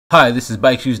Hi, this is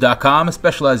bikeshoes.com,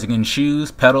 specializing in shoes,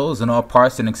 pedals, and all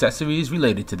parts and accessories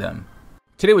related to them.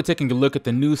 Today we're taking a look at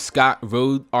the new Scott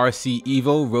Road RC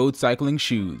EVO road cycling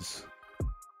shoes.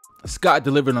 Scott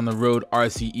delivered on the Road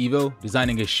RC EVO,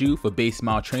 designing a shoe for base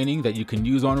mile training that you can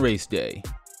use on race day.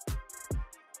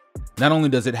 Not only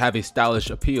does it have a stylish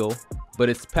appeal, but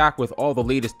it's packed with all the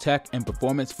latest tech and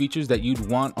performance features that you'd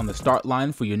want on the start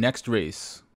line for your next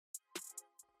race.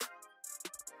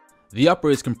 The upper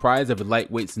is comprised of a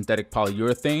lightweight synthetic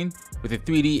polyurethane with a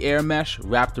 3D air mesh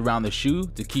wrapped around the shoe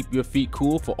to keep your feet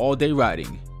cool for all-day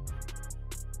riding.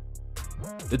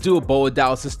 The dual boa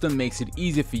dial system makes it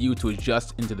easy for you to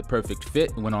adjust into the perfect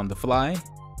fit when on the fly.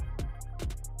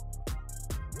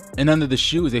 And under the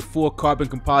shoe is a full carbon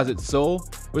composite sole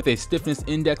with a stiffness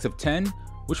index of 10,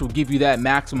 which will give you that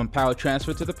maximum power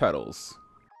transfer to the pedals.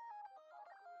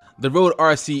 The Road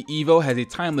RC EVO has a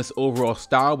timeless overall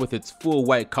style with its full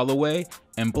white colorway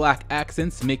and black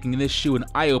accents, making this shoe an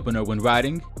eye-opener when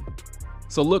riding.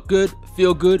 So look good,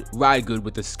 feel good, ride good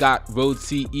with the Scott Road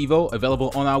RC EVO,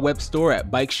 available on our web store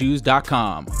at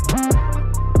bikeshoes.com.